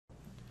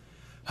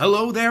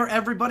Hello there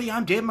everybody,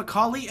 I'm Dave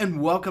McCauley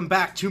and welcome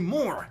back to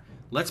more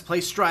Let's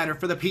Play Strider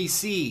for the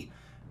PC. In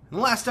the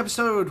last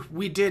episode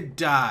we did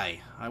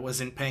die. I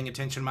wasn't paying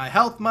attention to my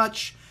health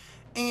much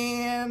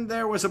and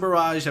there was a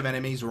barrage of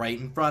enemies right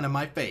in front of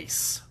my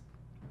face.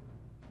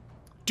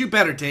 Do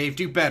better, Dave,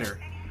 do better.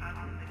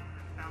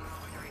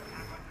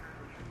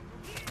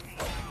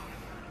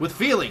 With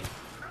feeling.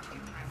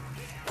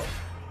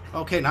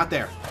 Okay, not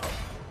there.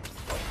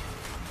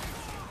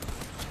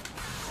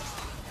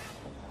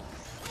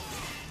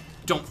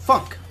 Don't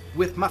funk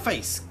with my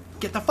face.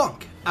 Get the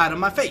funk out of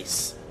my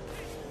face.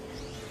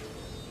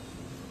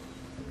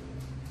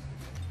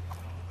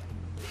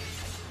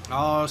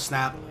 Oh,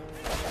 snap.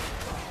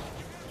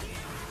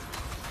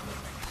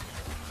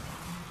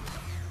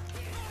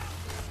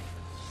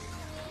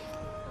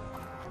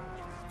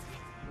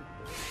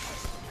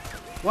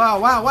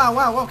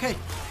 Wow, okay.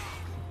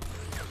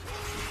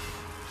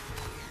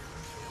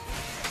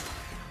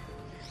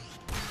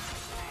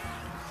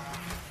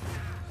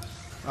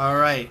 All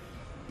right.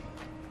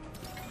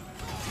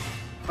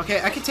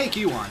 Okay, I can take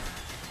you on.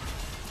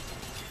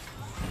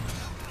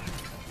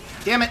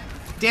 Damn it!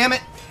 Damn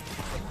it!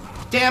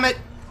 Damn it!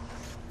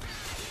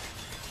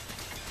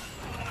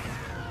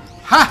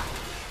 Ha!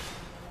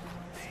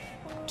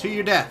 To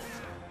your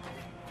death.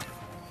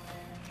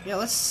 Yeah,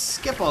 let's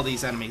skip all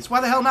these enemies.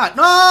 Why the hell not?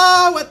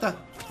 No! What the?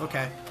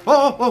 Okay.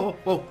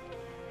 Oh!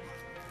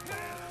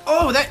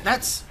 Oh,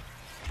 that's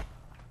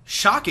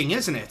shocking,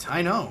 isn't it?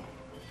 I know.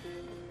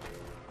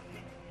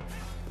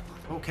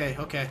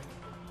 Okay.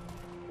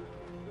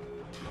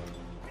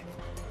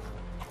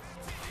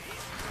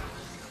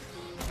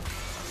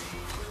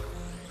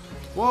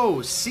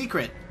 Whoa,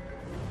 secret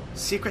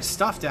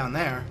stuff down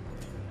there.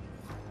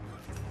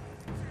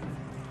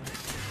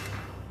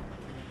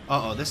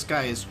 Uh-oh, this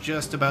guy is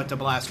just about to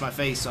blast my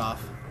face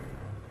off.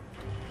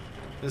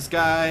 This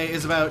guy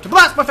is about to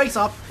blast my face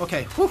off!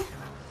 Okay, whew.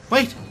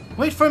 Wait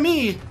for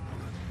me!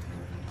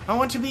 I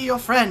want to be your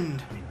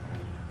friend.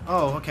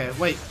 Oh, okay,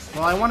 wait.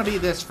 Well, I want to be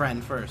this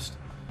friend first.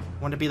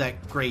 I want to be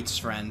that Great's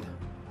friend.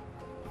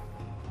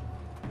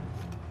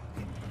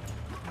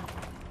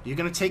 You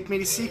gonna take me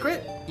to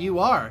secret? You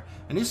are.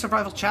 A new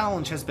survival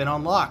challenge has been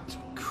unlocked.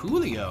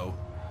 Coolio.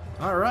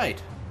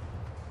 Alright.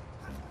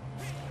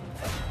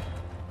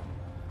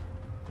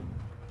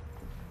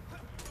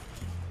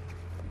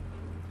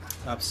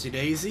 Upsy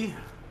daisy.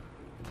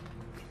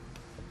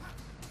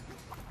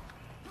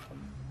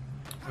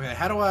 Okay,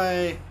 how do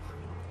I...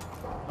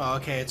 Oh,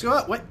 okay, it's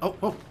going... Wait,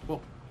 oh.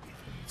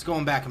 It's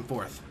going back and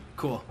forth.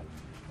 Cool.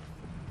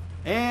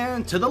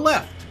 And to the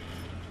left.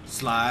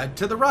 Slide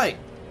to the right.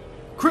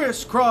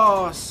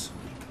 Crisscross.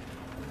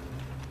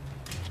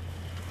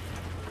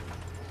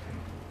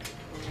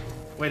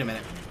 Wait a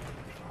minute.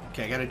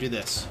 Okay, I gotta do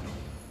this.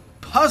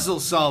 Puzzle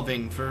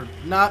solving for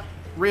not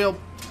real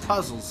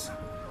puzzles.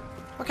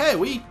 Okay,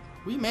 we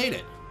made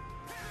it.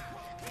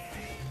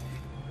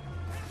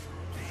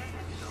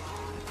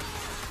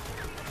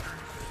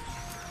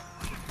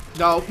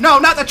 No,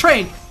 not the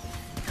train!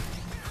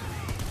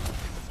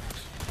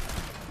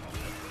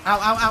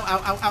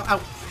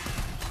 Ow.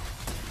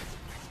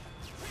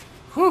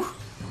 Whew.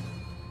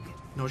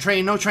 No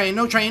train.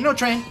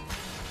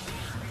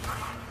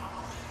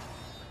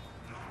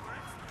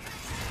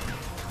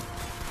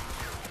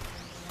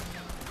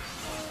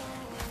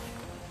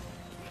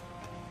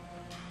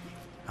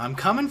 I'm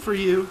coming for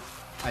you.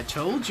 I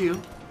told you.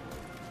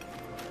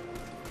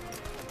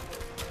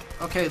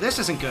 Okay, this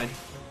isn't good.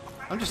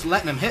 I'm just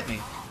letting him hit me.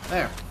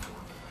 There.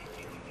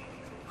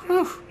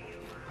 Whew.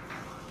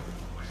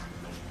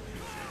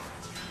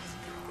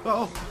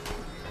 Oh.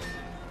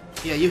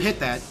 Yeah, you hit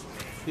that.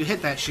 You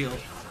hit that shield.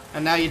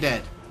 And now you're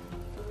dead.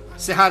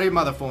 Say hi to your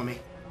mother for me.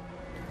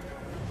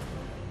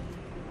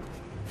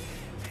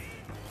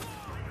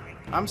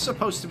 I'm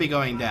supposed to be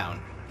going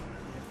down.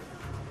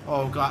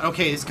 Oh god.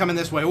 Okay, it's coming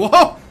this way.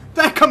 Whoa!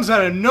 That comes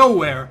out of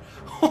nowhere.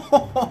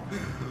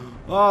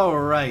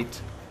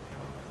 Alright.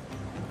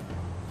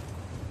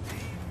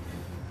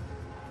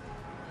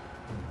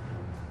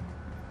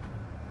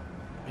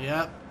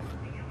 Yep.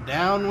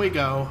 Down we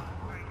go.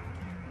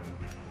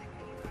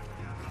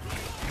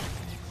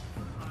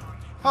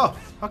 Oh,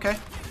 okay.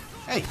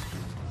 Hey.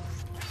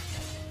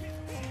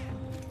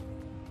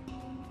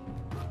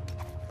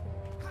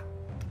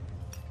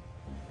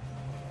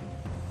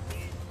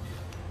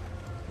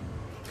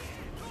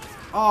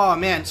 Oh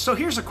man, so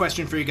here's a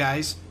question for you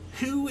guys.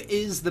 Who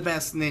is the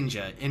best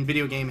ninja in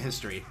video game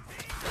history?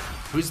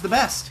 Who's the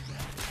best?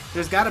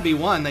 There's gotta be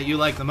one that you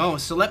like the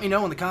most, so let me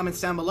know in the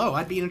comments down below.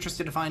 I'd be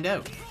interested to find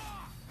out.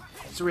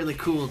 It's a really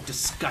cool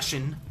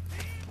discussion.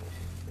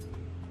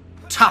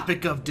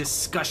 Topic of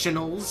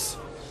discussionals.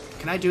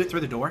 Can I do it through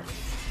the door?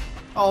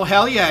 Oh,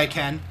 hell yeah, I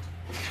can.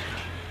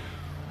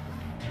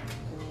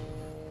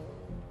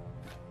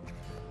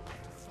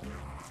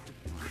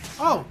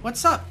 Oh,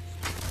 what's up?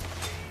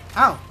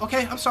 Ow,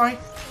 okay, I'm sorry.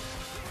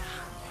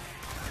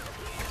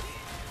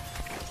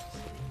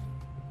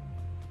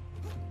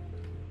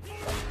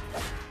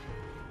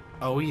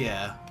 Oh,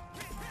 yeah.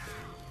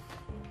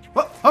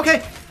 Oh, okay.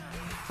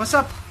 What's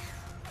up?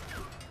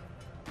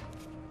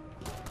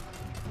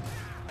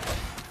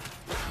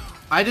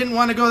 I didn't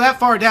want to go that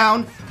far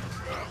down.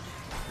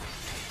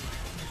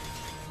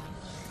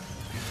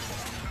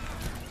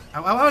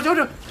 Ow, ow, ow,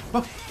 don't.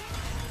 Whoa.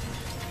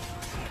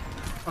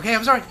 Okay,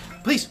 I'm sorry.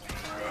 Please.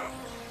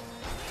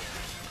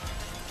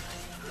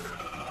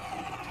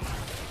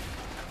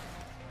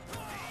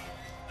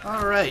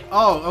 Alright.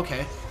 Oh,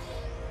 okay.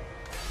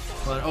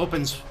 Well, it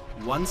opens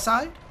one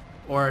side?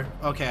 Or,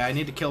 okay, I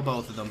need to kill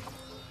both of them.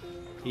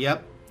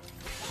 Yep.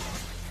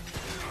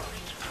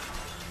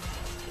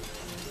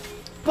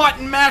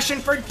 Button mashing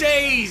for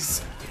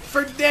days!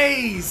 For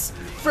days!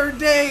 For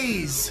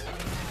days!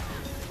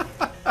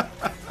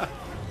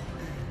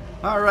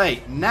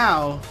 Alright,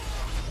 now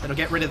that'll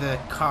get rid of the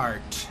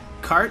cart.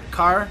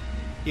 Car?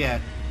 Yeah.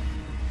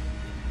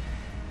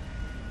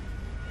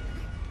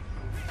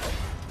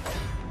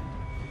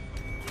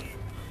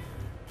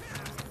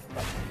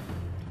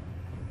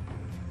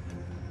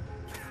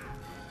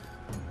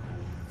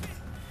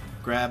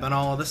 Grabbing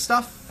all the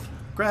stuff.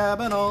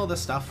 Grabbing all the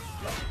stuff.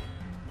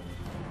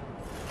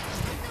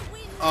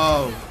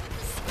 Oh.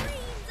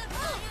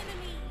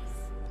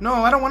 No,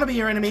 I don't want to be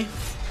your enemy.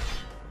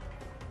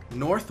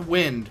 North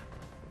Wind.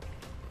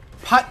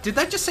 Did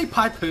that just say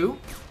Pooh?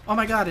 Oh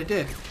my god, it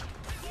did.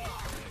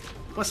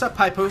 What's up,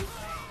 Pooh?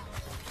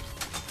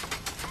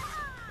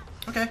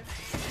 Okay.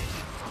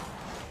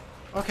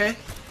 Okay.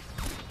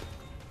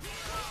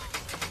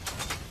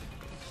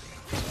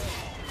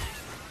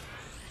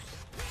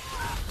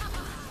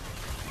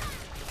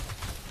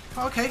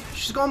 Okay,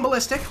 she's going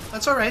ballistic.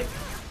 That's alright.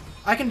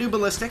 I can do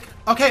ballistic.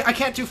 Okay, I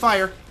can't do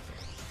fire.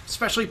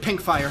 Especially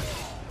pink fire.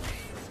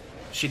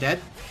 She dead?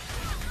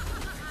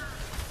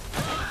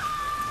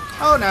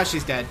 Oh, now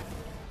she's dead.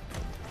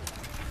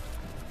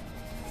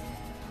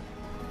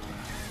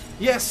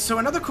 Yes, so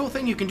another cool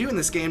thing you can do in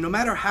this game, no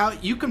matter how,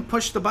 you can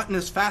push the button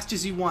as fast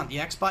as you want, the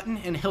X button,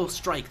 and he'll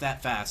strike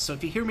that fast. So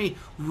if you hear me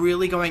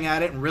really going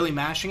at it and really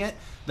mashing it,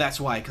 that's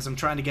why, because I'm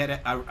trying to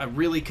get a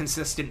really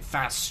consistent,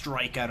 fast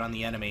strike out on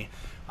the enemy.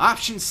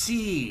 Option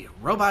C,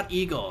 Robot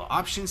Eagle.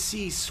 Option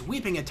C,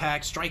 Sweeping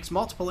Attack, strikes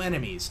multiple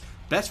enemies.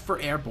 Best for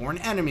airborne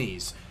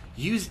enemies.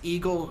 Use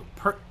Eagle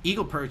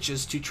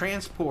perches to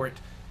transport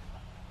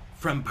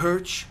from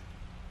perch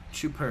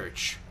to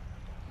perch.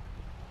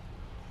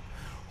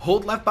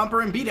 Hold left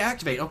bumper and B to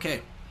activate.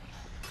 Okay.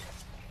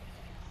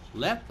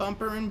 Left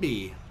bumper and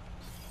B.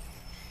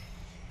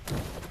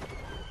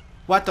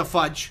 What the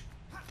fudge?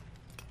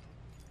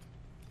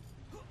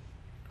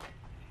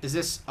 Is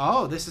this...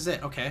 Oh, this is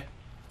it. Okay.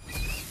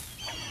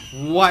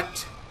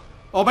 What?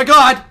 Oh my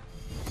god!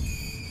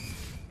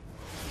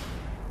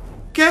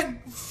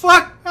 Get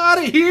fuck out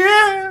of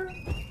here!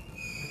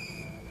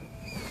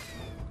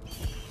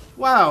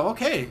 Wow,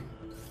 okay.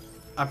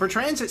 Upper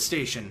transit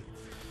station.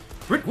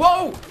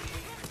 Whoa!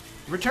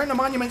 Return to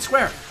Monument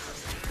Square.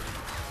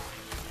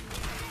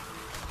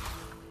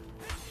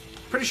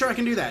 Pretty sure I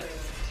can do that.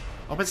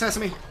 Open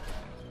sesame.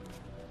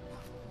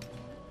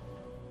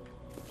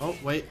 Oh,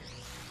 wait.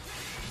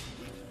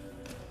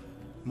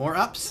 More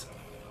ups?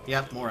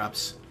 Yep, more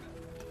ups.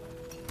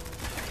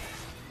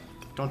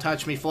 Don't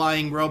touch me,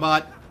 flying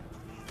robot.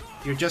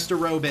 You're just a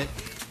robot.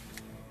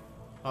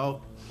 Oh.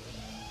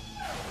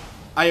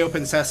 I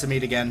open sesame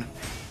again.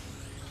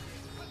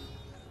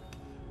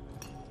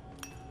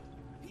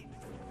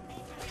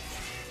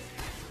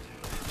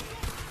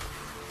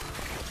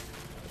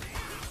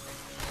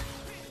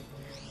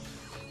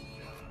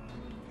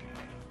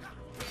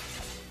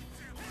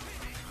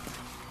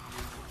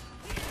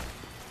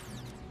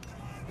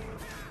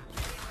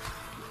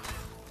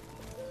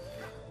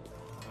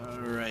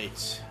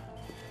 Alright.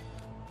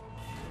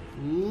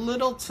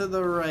 Little to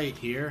the right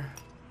here.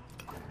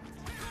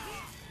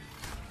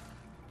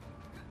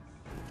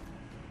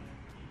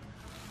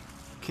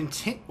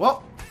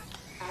 Whoa!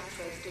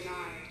 Access denied.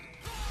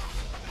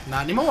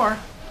 Not anymore.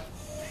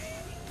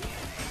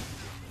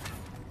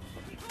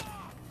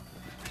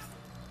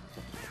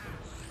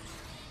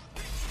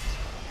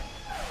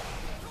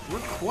 We're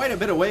quite a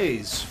bit of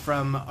ways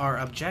from our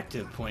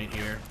objective point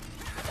here.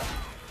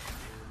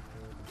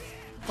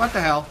 What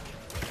the hell?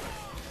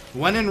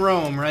 When in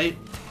Rome, right?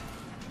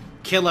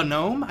 Kill a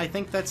gnome? I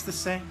think that's the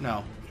same.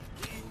 No.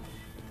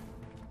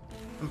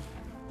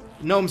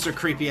 Gnomes are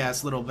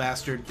creepy-ass little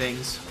bastard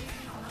things.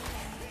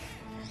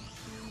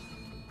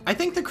 I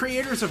think the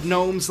creators of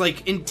gnomes,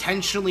 like,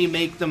 intentionally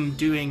make them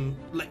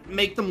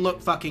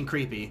look fucking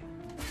creepy.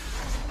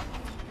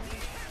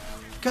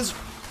 Because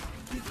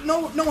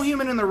no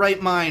human in their right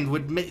mind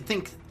would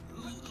think,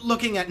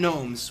 looking at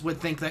gnomes, would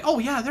think that, oh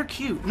yeah, they're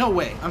cute. No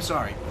way. I'm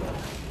sorry.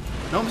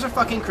 Gnomes are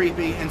fucking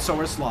creepy, and so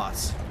are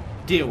sloths.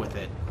 Deal with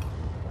it.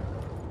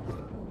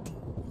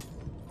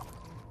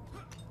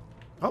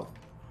 Oh.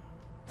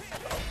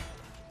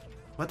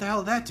 What the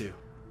hell did that do?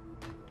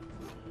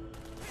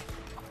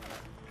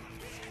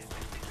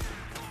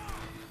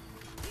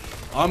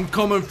 I'm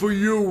coming for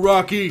you,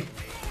 Rocky!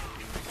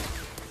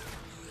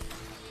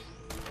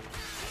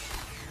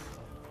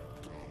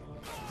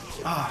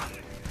 Ah.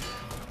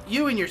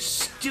 You and your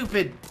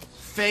stupid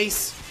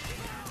face.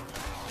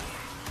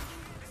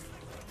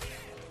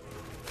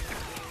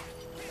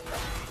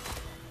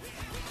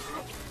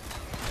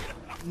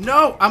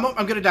 No! I'm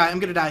gonna die. I'm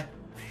gonna die.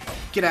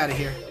 Get out of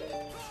here.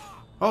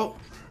 Oh,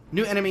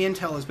 new enemy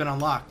intel has been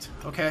unlocked.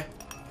 Okay.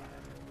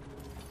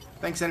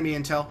 Thanks, enemy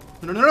intel.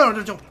 No, no, no,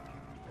 no, no.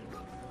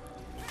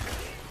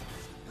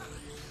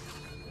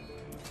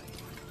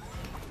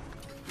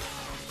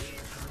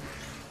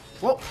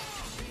 Whoa.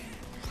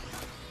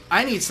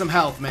 I need some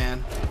health,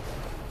 man.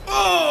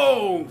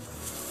 Oh!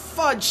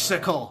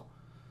 Fudgesicle.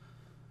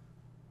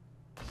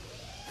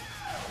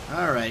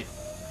 Alright.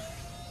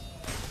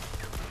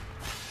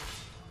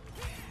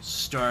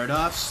 Start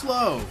off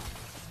slow.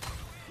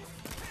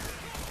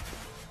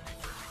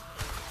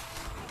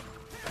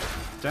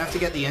 Do I have to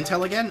get the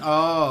intel again?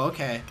 Oh,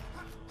 okay.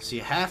 So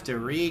you have to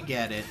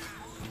re-get it.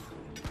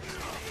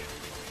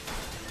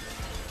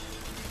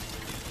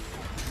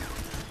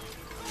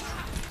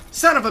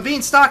 Son of a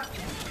beanstalk!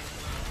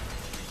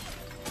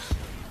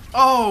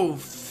 Oh,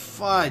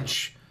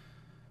 fudge.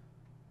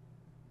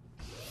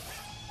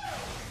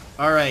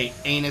 Alright,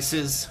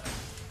 anuses.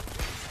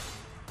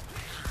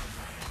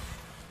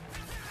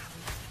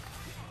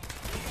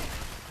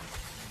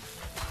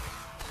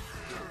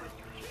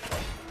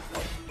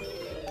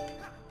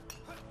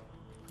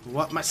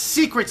 What my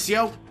secrets,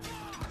 yo?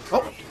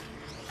 Oh.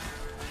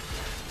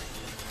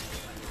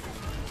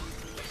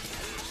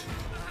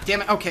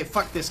 Damn it. Okay,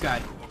 fuck this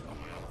guy.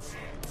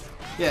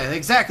 Yeah,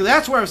 exactly.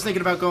 That's where I was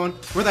thinking about going.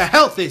 Where the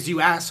health is,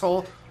 you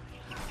asshole.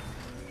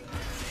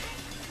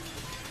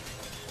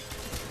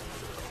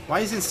 Why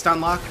is he in stun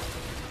lock?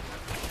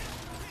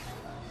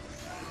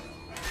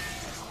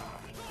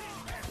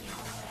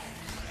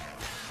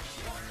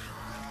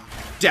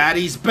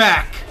 Daddy's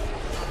back.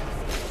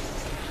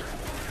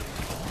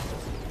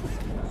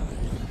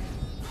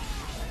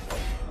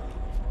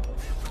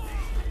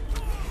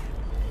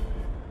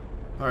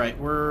 Alright,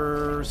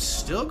 we're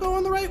still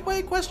going the right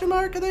way? Question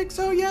mark? I think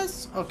so,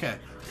 yes? Okay.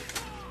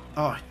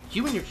 Oh,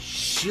 you and your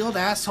shield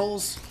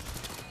assholes.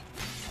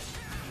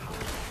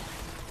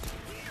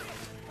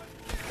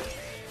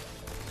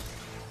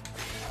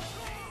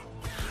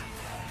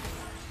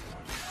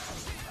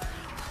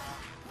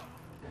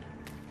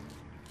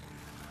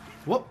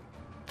 Whoop.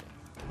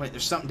 Wait,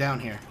 there's something down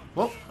here.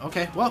 Whoop,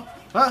 okay, whoop.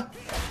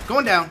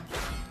 Going down.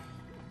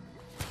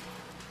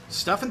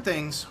 Stuff and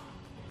things.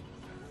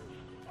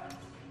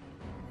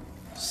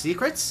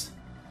 Secrets?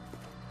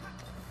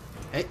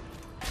 Hey.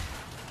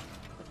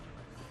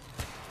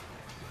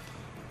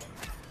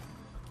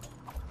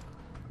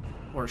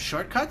 Or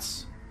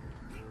shortcuts?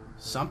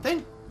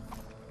 Something?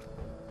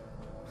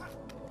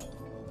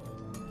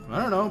 I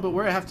don't know, but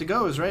where I have to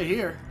go is right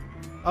here.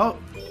 Oh,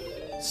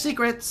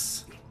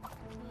 secrets!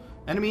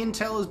 Enemy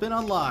intel has been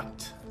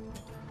unlocked.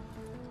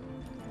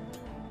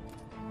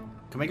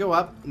 Can we go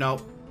up?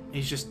 No,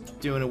 he's just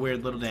doing a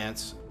weird little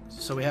dance.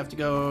 So we have to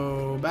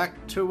go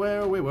back to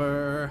where we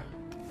were.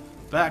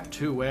 Back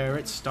to where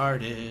it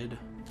started.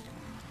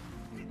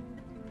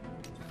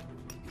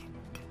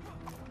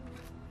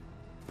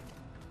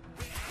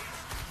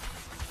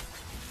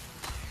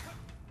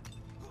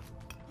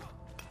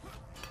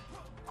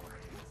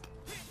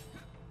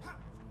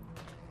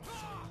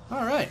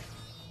 Alright.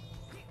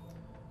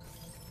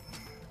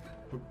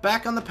 We're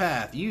back on the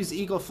path. Use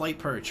Eagle Flight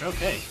Perch.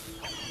 Okay.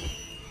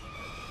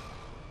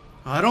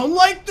 I don't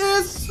like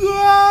this!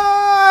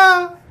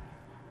 Ah!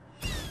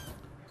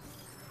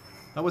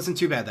 That wasn't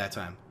too bad that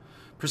time.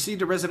 Proceed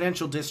to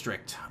residential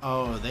district.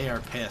 Oh, they are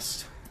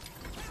pissed.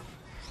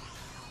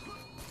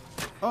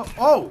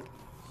 Oh!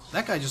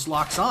 That guy just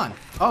locks on.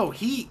 Oh,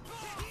 he...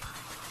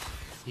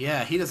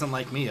 Yeah, he doesn't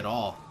like me at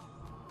all.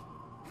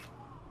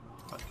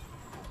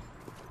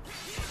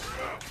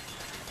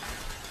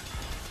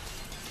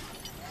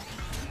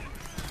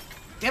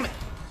 Damn it!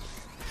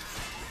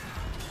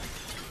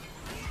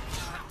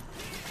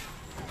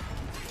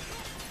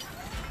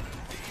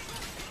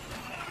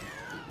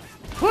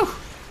 Whew!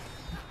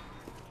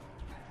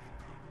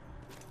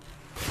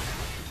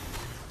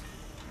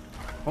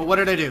 Well, what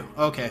did I do?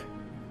 Okay.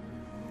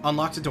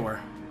 Unlocked a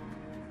door.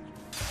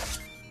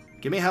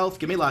 Give me health,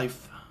 give me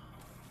life.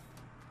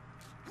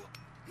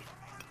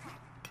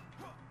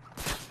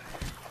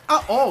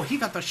 Oh, he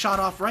got the shot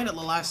off right at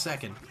the last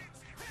second.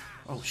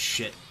 Oh,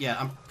 shit. Yeah,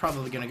 I'm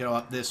probably gonna go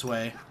up this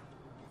way.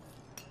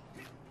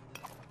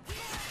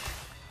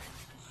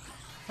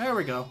 There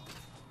we go.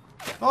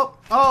 Oh!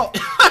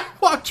 I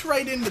walked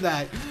right into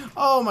that.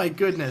 Oh, my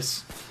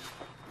goodness.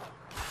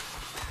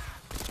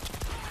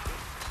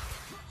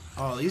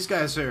 Oh, these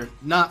guys are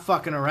not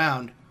fucking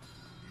around.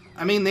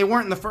 I mean, they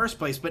weren't in the first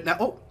place, but now...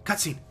 Oh,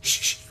 cutscene.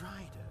 Shh.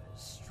 Strider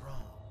is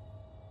strong.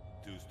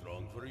 Too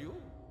strong for you?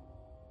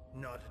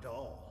 Not at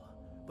all.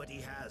 But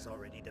he has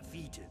already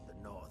defeated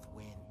the North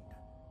Wind.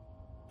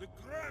 The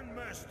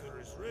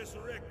Grandmaster is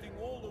resurrecting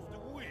all of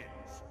the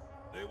winds.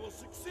 They will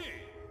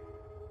succeed.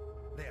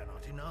 They are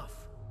not enough.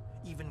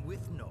 Even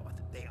with North,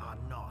 they are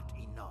not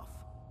enough.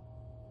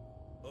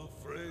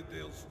 Afraid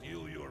they'll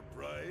steal your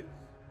prize?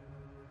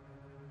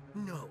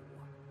 No.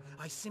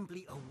 I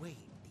simply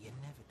await the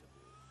inevitable.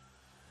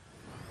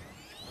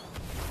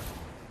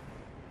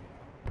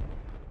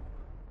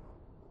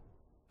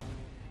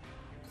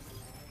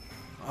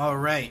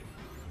 Alright.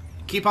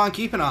 Keep on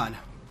keeping on.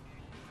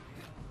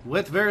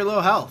 With very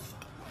low health.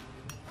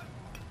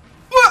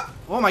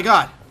 Oh my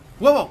god.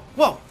 Whoa, whoa,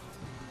 whoa.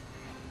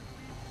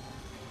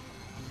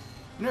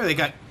 Nearly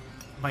got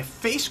my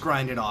face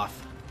grinded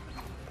off.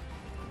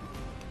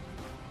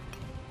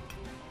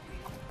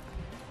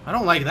 I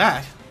don't like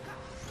that.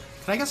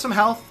 Can I get some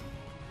health?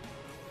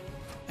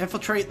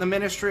 Infiltrate the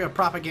Ministry of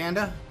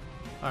Propaganda?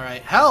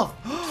 Alright, health!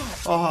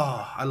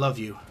 Oh, I love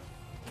you.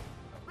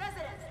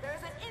 Residents, there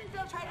is an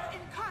infiltrator in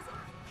Cosmic.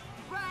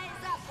 Rise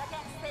up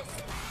against this.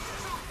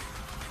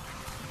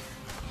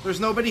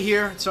 There's nobody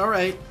here. It's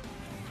alright.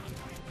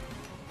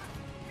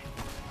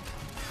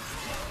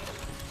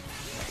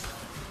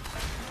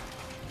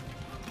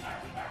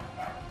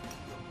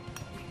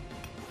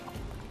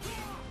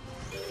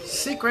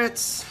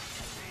 Secrets!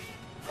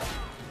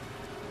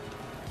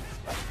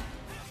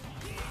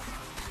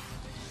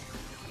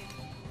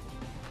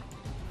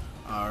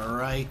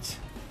 Alright.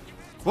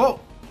 Whoa!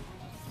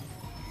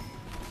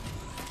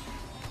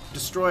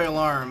 Destroy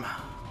alarm.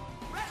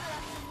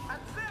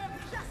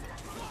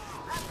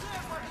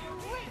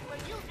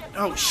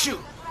 Oh, shoot!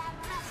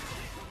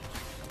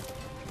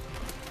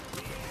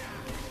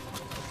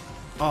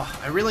 Oh,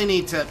 I really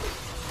need to...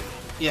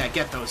 Yeah,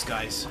 get those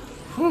guys.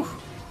 Whew.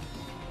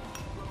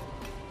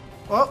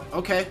 Oh,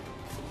 okay.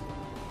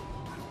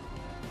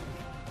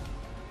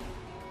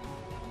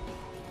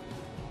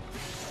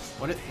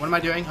 What am I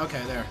doing?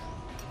 Okay, there.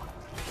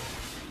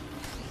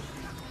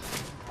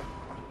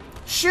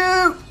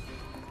 Shoot!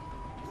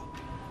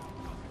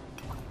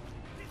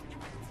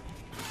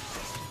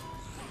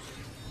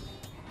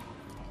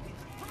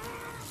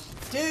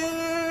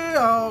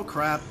 Oh,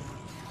 crap.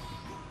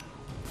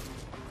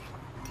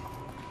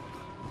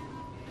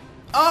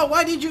 Oh,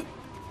 why did you...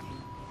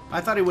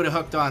 I thought he would have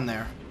hooked on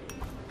there.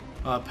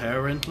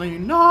 Apparently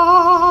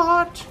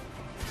not.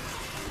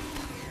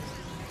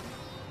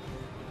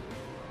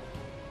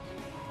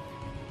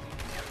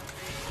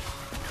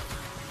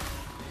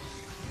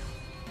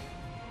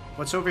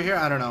 What's over here?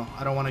 I don't know.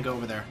 I don't want to go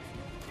over there.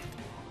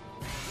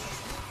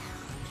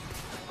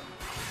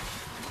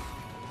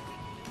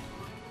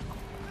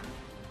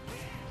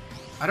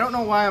 I don't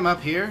know why I'm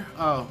up here.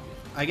 Oh,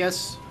 I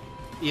guess,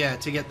 yeah,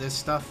 to get this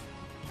stuff.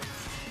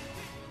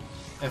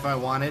 If I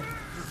wanted.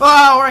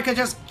 Oh, or I could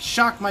just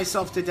shock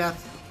myself to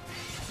death.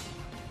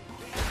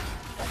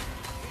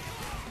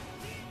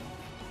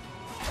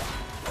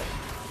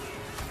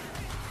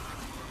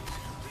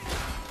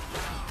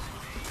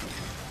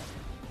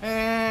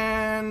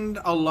 And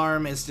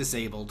alarm is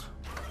disabled.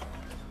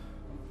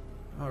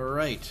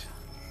 Alright.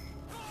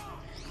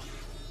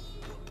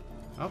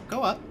 Oh,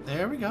 go up.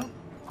 There we go.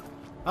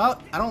 Oh,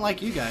 I don't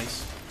like you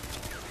guys.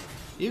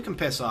 You can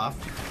piss off.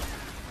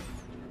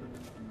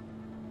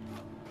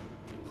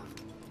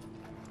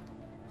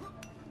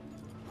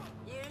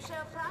 You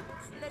shall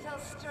practice, little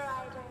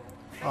Strider.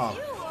 Oh.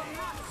 You will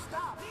not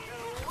stop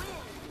the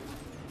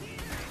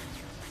wind.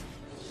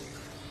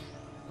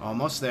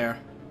 Almost there.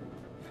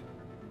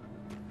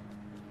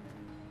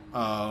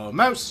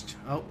 Almost.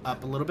 Oh,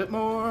 up a little bit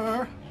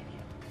more.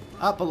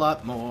 Up a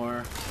lot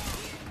more.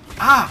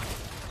 Ah!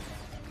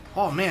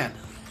 Oh, man.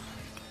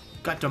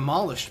 Got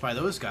demolished by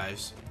those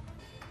guys.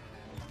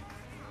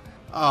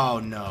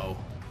 Oh, no.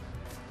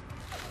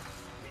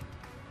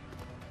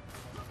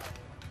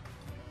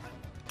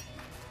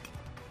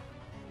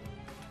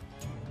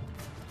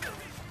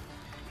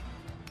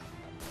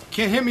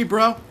 Can't hit me,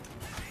 bro.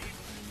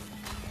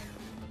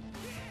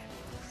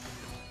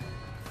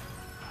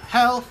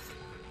 Health.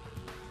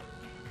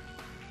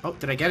 Oh,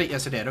 did I get it?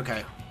 Yes, I did.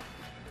 Okay.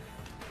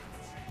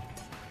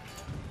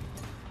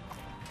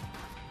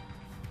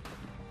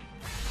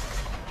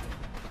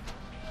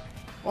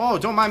 Oh,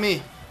 don't mind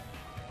me.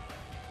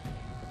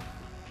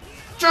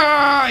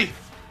 Die!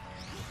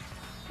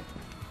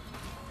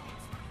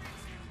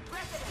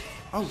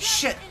 Oh,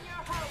 shit. In your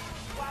home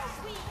while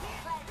we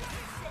cleanse the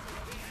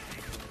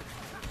city.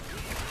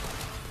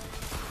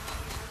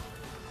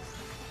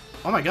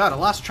 Oh my god, I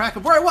lost track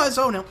of where I was.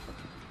 Oh, no.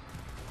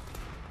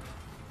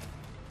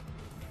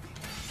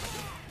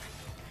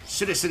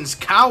 Citizens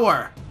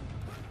cower.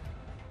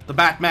 The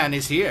Batman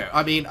is here.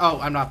 I mean, oh,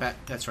 I'm not Bat.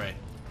 That's right.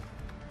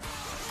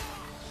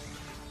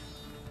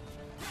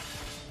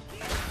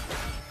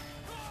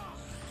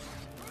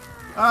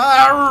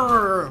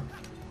 Arrgh.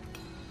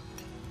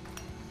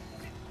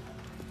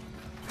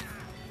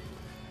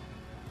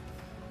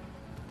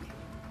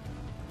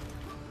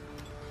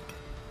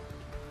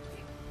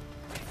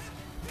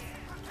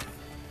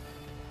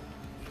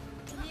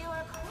 You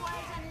are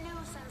quite a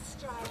nuisance,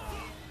 Strider,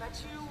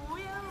 but you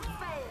will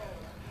fail.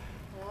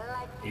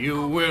 Like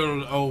You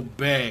will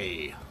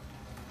obey.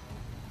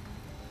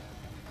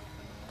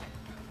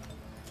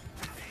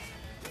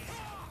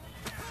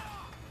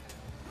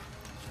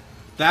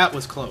 That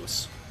was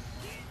close.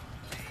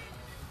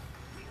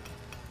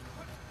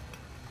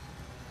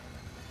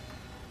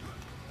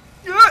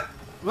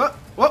 What?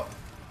 What?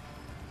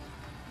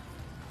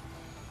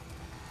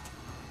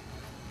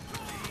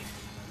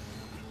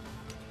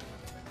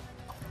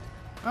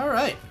 All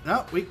right.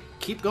 No, we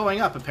keep going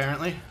up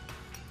apparently.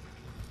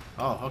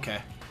 Oh,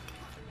 okay.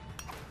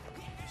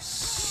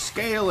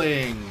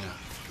 Scaling. We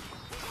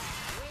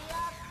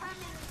are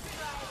coming,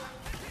 Strider.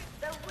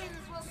 The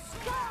winds will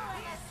scour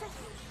and assist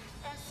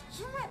and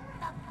strip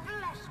the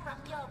flesh from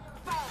your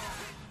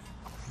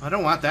bones. I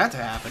don't want that to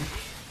happen.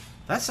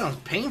 That sounds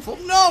painful.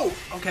 No!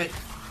 Okay.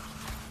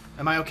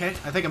 Am I okay?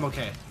 I think I'm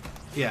okay.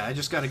 Yeah, I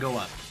just gotta go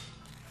up.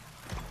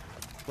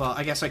 Well,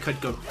 I guess I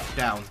could go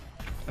down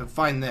and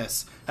find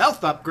this.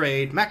 Health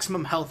upgrade.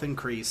 Maximum health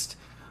increased.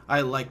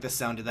 I like the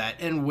sound of that.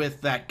 And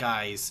with that,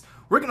 guys,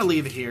 we're going to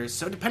leave it here.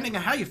 So depending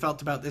on how you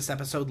felt about this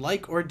episode,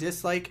 like or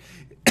dislike,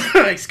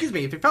 excuse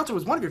me, if you felt it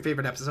was one of your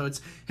favorite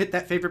episodes, hit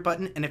that favorite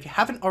button. And if you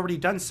haven't already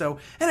done so,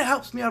 and it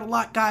helps me out a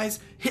lot,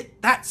 guys,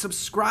 hit that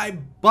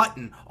subscribe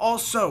button.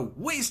 Also,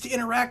 ways to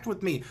interact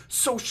with me.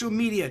 Social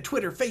media,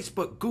 Twitter,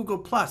 Facebook, Google+.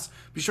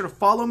 Be sure to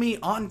follow me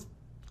on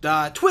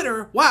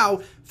Twitter,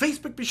 wow,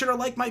 Facebook, be sure to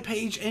like my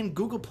page, and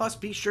Google+,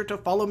 be sure to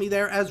follow me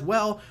there as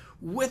well.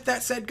 With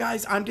that said,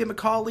 guys, I'm Dave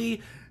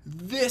McCauley.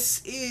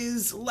 This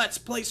is Let's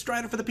Play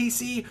Strider for the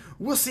PC.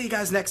 We'll see you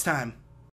guys next time.